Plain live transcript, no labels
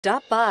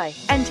Stop by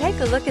and take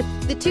a look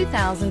at the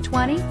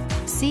 2020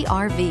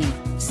 CR-V.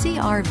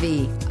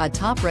 CR-V, a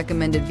top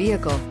recommended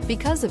vehicle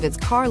because of its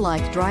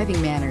car-like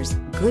driving manners,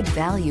 good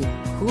value,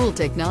 cool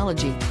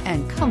technology,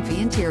 and comfy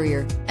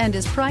interior, and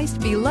is priced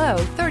below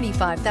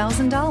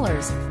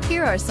 $35,000.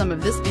 Here are some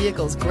of this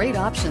vehicle's great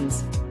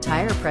options: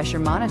 tire pressure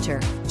monitor,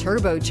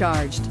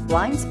 turbocharged,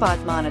 blind spot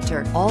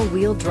monitor,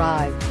 all-wheel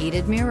drive,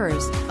 heated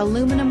mirrors,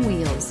 aluminum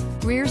wheels,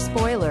 rear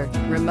spoiler,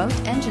 remote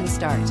engine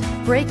start,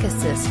 brake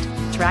assist,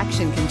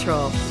 traction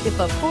control. If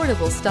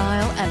affordable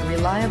style and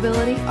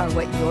reliability are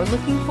what you're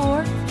looking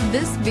for,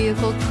 this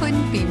vehicle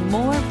couldn't be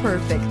more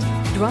perfect.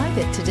 Drive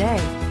it today.